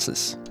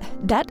 Frances.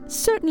 That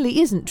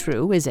certainly isn't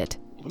true, is it?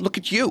 Look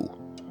at you.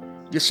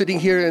 You're sitting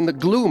here in the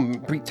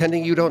gloom,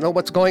 pretending you don't know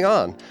what's going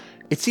on.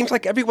 It seems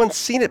like everyone's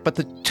seen it, but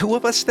the two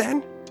of us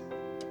then?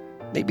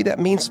 Maybe that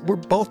means we're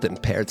both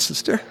impaired,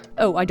 sister.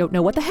 Oh, I don't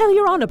know what the hell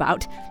you're on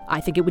about.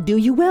 I think it would do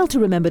you well to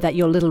remember that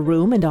your little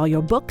room and all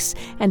your books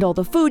and all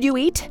the food you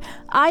eat,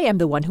 I am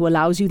the one who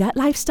allows you that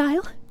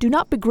lifestyle. Do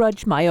not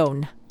begrudge my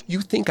own. You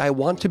think I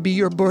want to be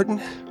your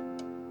burden?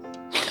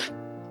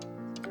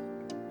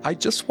 I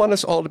just want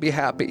us all to be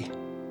happy.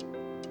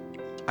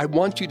 I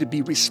want you to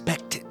be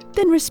respected.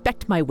 Then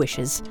respect my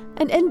wishes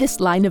and end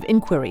this line of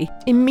inquiry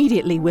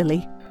immediately,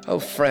 Willie. Oh,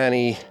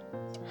 Franny.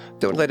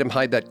 Don't let him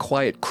hide that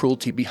quiet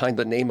cruelty behind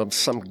the name of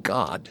some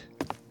god.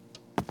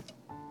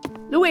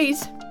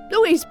 Louise,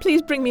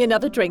 please bring me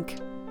another drink.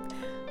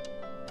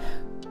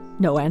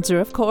 No answer,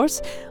 of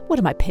course. What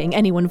am I paying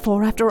anyone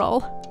for, after all?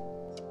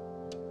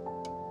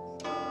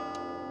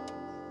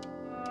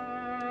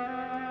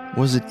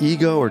 Was it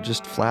ego or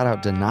just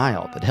flat-out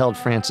denial that held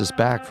Frances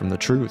back from the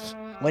truth?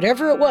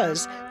 Whatever it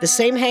was, the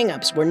same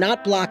hang-ups were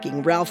not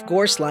blocking Ralph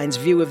Gorsline's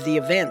view of the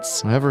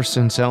events. Ever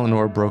since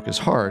Eleanor broke his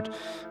heart,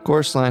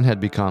 Gorsline had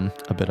become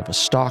a bit of a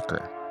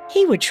stalker.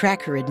 He would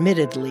track her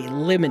admittedly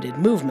limited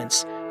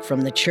movements,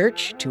 from the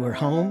church to her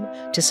home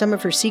to some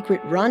of her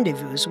secret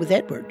rendezvous with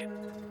Edward.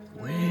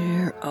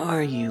 Where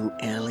are you,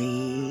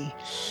 Ellie?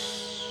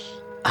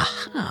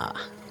 Aha!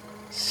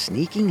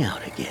 Sneaking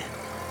out again.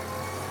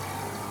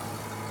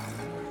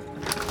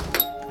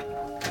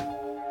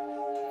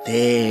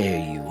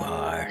 There you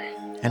are.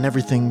 And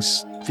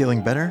everything's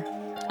feeling better?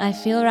 I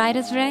feel right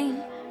as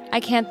rain. I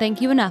can't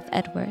thank you enough,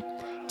 Edward.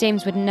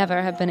 James would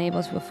never have been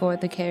able to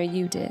afford the care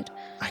you did.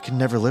 I can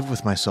never live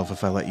with myself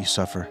if I let you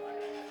suffer.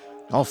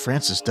 All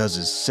Frances does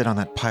is sit on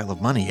that pile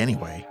of money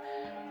anyway.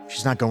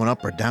 She's not going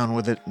up or down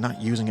with it,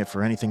 not using it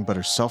for anything but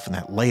herself and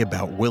that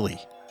layabout Willie.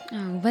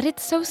 Oh, but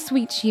it's so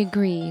sweet she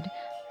agreed.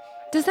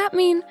 Does that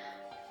mean...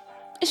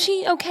 Is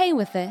she okay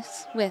with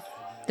this? With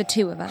the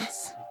two of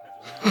us?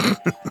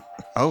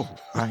 Oh,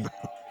 I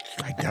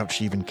doubt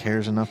she even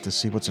cares enough to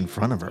see what's in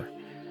front of her.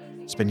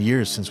 It's been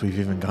years since we've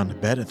even gone to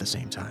bed at the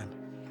same time.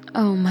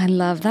 Oh, my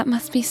love, that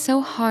must be so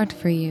hard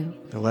for you.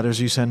 The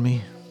letters you send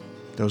me,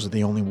 those are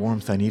the only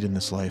warmth I need in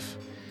this life.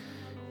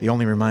 The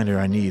only reminder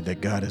I need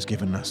that God has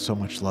given us so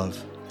much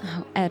love.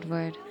 Oh,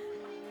 Edward.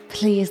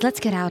 Please, let's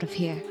get out of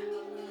here.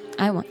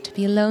 I want to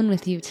be alone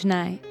with you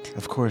tonight.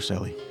 Of course,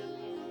 Ellie.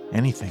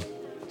 Anything.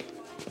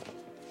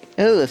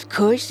 Oh, of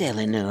course,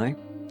 Eleanor.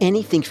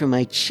 Anything for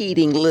my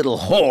cheating little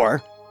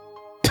whore.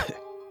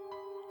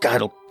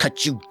 God'll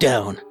cut you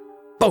down.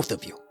 Both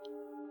of you.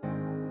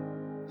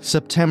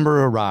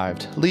 September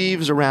arrived.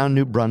 Leaves around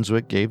New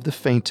Brunswick gave the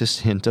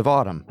faintest hint of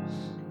autumn.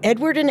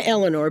 Edward and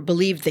Eleanor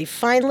believed they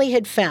finally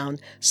had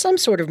found some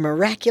sort of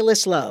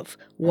miraculous love,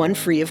 one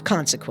free of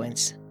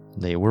consequence.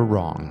 They were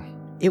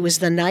wrong. It was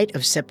the night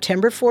of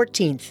September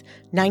 14th,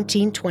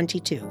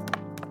 1922.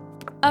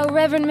 Oh,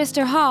 Reverend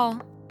Mr.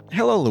 Hall.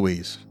 Hello,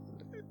 Louise.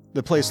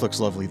 The place looks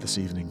lovely this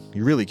evening.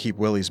 You really keep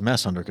Willie's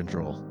mess under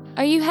control.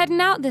 Are you heading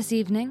out this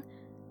evening?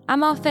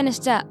 I'm all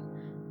finished up.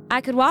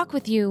 I could walk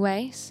with you a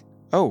ways.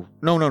 Oh,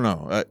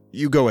 no.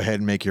 You go ahead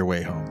and make your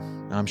way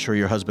home. I'm sure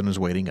your husband is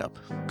waiting up.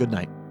 Good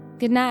night.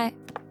 Good night.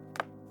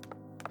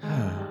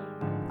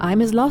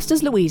 I'm as lost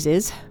as Louise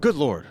is. Good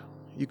Lord.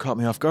 You caught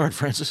me off guard,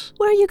 Francis.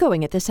 Where are you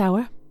going at this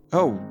hour?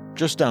 Oh,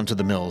 just down to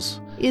the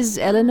mills. Is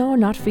Eleanor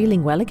not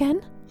feeling well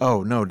again?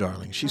 Oh, no,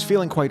 darling. She's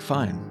feeling quite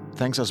fine.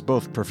 Thanks us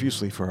both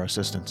profusely for our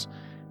assistance.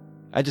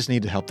 I just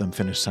need to help them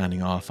finish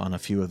signing off on a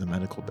few of the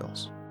medical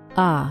bills.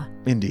 Ah.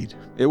 Indeed.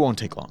 It won't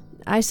take long.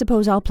 I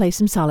suppose I'll play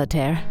some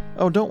solitaire.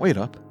 Oh, don't wait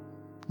up.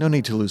 No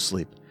need to lose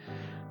sleep.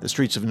 The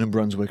streets of New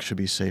Brunswick should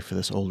be safe for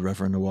this old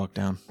reverend to walk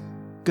down.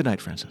 Good night,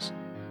 Francis.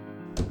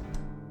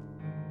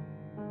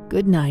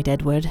 Good night,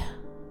 Edward.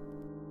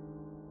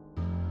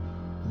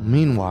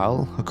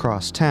 Meanwhile,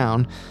 across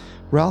town,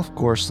 Ralph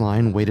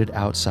Gorsline waited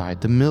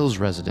outside the Mills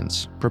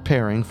residence,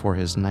 preparing for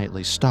his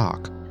nightly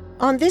stalk.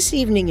 On this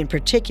evening in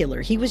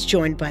particular, he was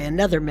joined by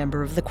another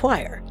member of the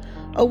choir,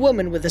 a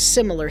woman with a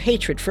similar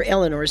hatred for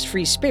Eleanor's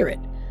free spirit.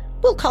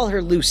 We'll call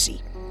her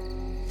Lucy.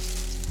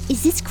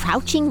 Is this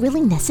crouching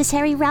really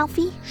necessary,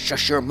 Ralphie?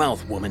 Shush your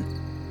mouth, woman.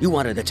 You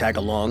wanted to tag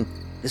along.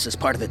 This is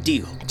part of the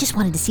deal. I just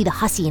wanted to see the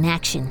hussy in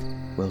action.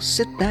 Well,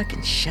 sit back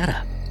and shut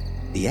up.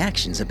 The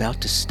action's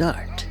about to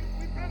start.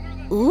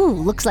 Ooh,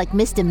 looks like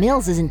Mr.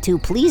 Mills isn't too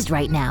pleased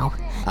right now.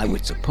 I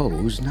would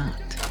suppose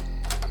not.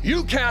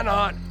 You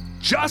cannot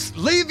just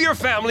leave your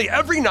family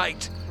every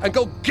night and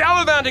go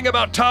gallivanting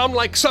about town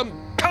like some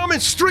common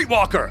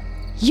streetwalker.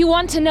 You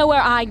want to know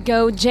where I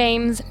go,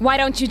 James? Why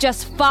don't you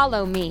just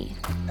follow me?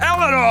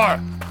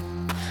 Eleanor!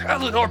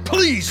 Eleanor,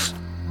 please!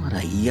 What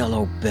a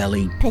yellow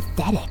belly.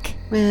 Pathetic.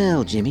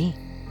 Well, Jimmy,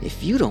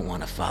 if you don't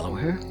want to follow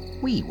her,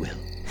 we will.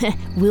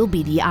 We'll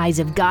be the eyes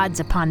of gods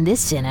upon this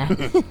sinner.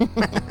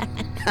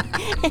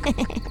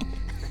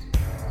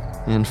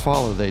 And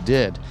follow they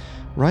did,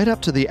 right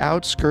up to the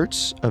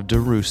outskirts of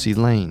DeRussy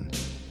Lane.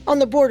 On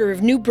the border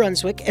of New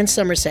Brunswick and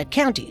Somerset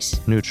counties.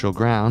 Neutral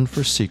ground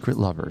for secret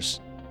lovers.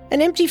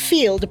 An empty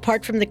field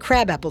apart from the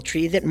crabapple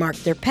tree that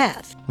marked their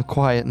path. A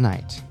quiet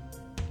night.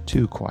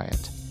 Too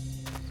quiet.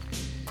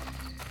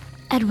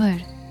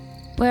 Edward,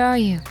 where are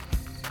you?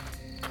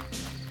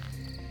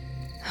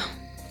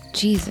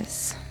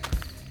 Jesus.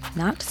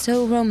 Not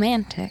so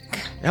romantic.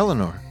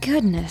 Eleanor.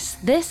 Goodness,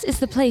 this is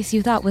the place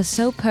you thought was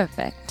so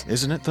perfect.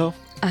 Isn't it, though?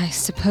 I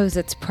suppose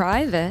it's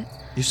private.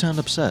 You sound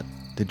upset.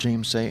 Did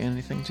James say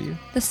anything to you?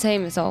 The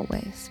same as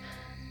always.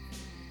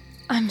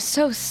 I'm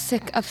so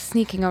sick of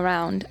sneaking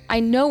around. I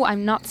know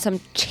I'm not some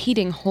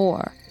cheating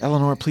whore.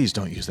 Eleanor, please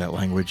don't use that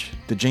language.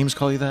 Did James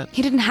call you that?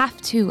 He didn't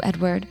have to,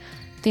 Edward.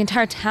 The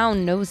entire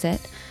town knows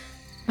it.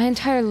 My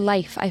entire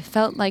life, I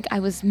felt like I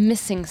was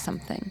missing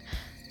something.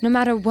 No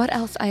matter what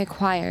else I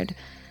acquired,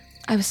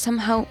 I was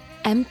somehow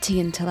empty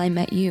until I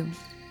met you.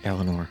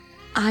 Eleanor.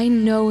 I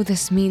know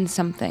this means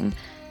something,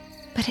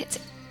 but it's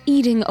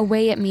eating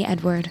away at me,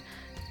 Edward.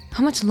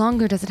 How much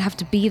longer does it have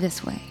to be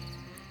this way?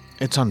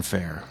 It's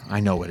unfair. I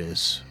know it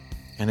is.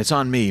 And it's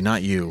on me,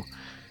 not you.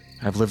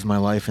 I've lived my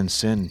life in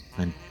sin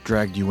and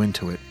dragged you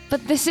into it.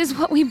 But this is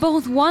what we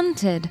both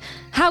wanted.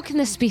 How can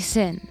this be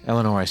sin?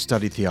 Eleanor, I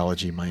studied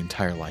theology my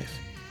entire life.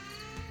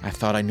 I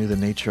thought I knew the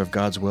nature of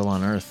God's will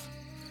on earth.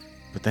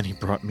 But then he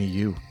brought me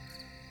you.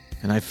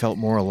 And I felt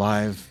more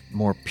alive,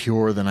 more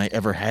pure than I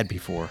ever had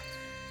before.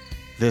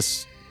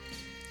 This,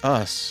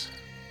 us,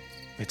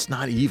 it's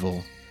not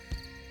evil.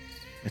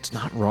 It's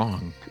not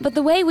wrong. But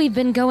the way we've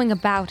been going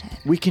about it.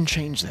 We can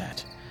change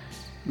that.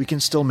 We can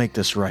still make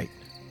this right.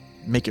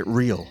 Make it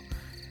real.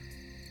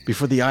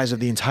 Before the eyes of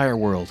the entire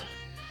world.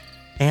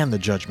 And the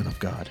judgment of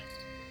God.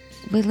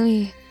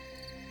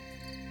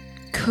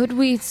 Could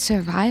we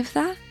survive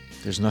that?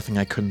 There's nothing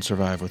I couldn't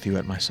survive with you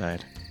at my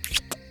side.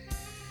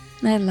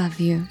 I love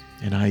you.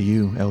 And I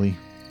you, Ellie,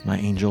 my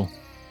angel.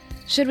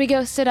 Should we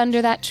go sit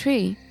under that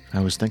tree?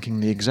 I was thinking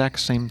the exact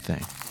same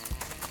thing.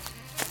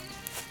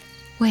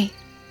 Wait.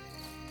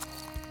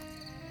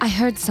 I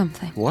heard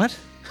something. What?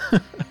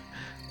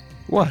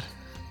 What?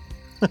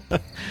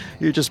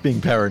 You're just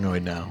being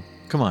paranoid now.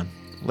 Come on,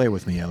 lay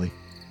with me, Ellie.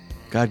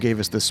 God gave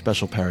us this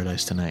special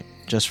paradise tonight,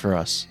 just for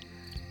us.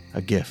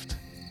 A gift.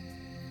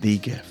 The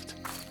gift.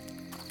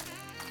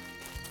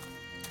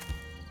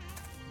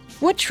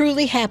 What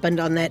truly happened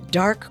on that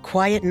dark,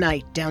 quiet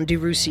night down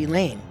DeRussy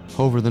Lane?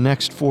 Over the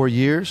next 4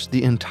 years,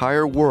 the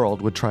entire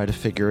world would try to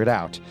figure it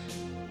out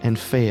and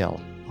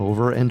fail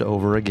over and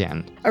over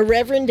again. A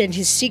reverend and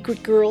his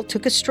secret girl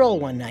took a stroll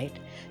one night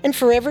and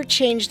forever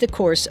changed the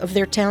course of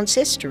their town's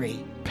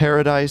history.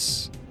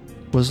 Paradise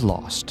was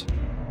lost.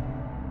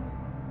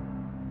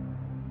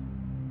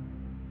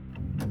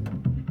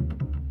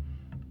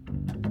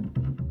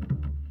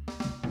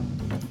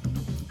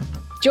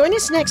 Join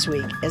us next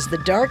week as the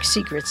dark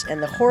secrets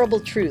and the horrible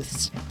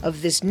truths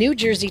of this New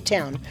Jersey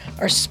town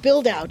are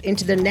spilled out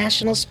into the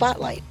national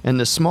spotlight. And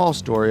the small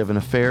story of an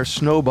affair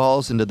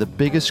snowballs into the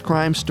biggest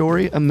crime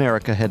story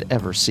America had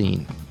ever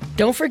seen.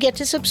 Don't forget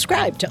to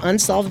subscribe to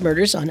Unsolved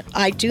Murders on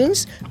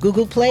iTunes,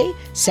 Google Play,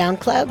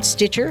 SoundCloud,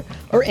 Stitcher,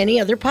 or any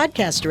other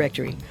podcast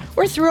directory,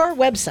 or through our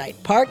website,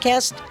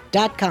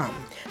 parcast.com.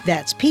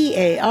 That's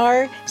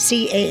PARCAST.com.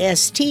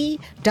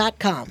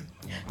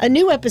 A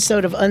new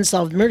episode of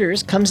Unsolved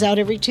Murders comes out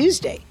every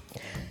Tuesday.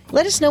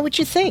 Let us know what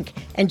you think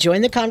and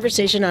join the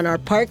conversation on our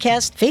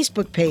Parcast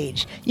Facebook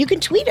page. You can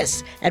tweet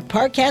us at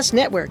Parcast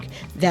Network.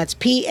 That's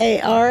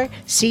PARCAST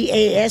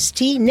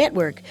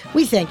Network.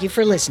 We thank you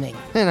for listening.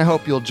 And I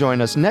hope you'll join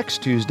us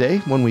next Tuesday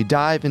when we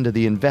dive into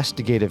the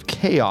investigative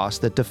chaos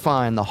that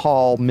define the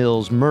Hall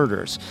Mills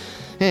murders.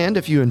 And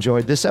if you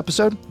enjoyed this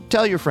episode,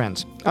 tell your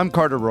friends. I'm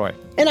Carter Roy.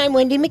 And I'm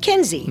Wendy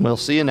McKenzie. We'll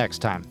see you next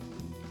time.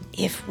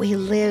 If we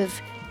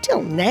live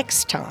till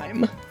next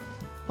time.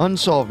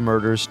 Unsolved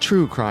Murders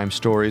True Crime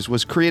Stories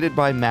was created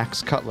by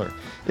Max Cutler,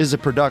 is a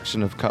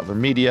production of Cutler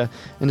Media,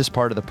 and is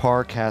part of the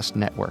Parcast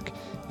Network.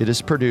 It is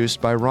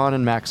produced by Ron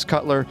and Max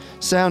Cutler,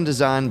 sound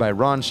designed by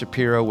Ron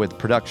Shapiro with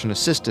production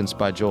assistance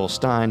by Joel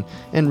Stein,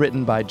 and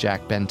written by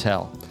Jack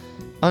Bentel.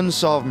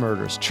 Unsolved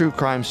Murders True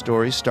Crime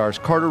Stories stars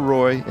Carter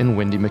Roy and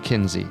Wendy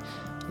McKenzie.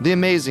 The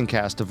amazing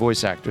cast of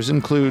voice actors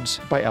includes,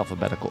 by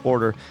alphabetical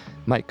order,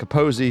 Mike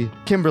Capozzi,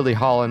 Kimberly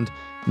Holland,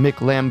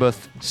 Mick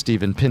Lambeth,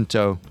 Stephen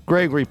Pinto,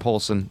 Gregory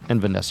Polson, and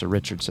Vanessa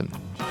Richardson.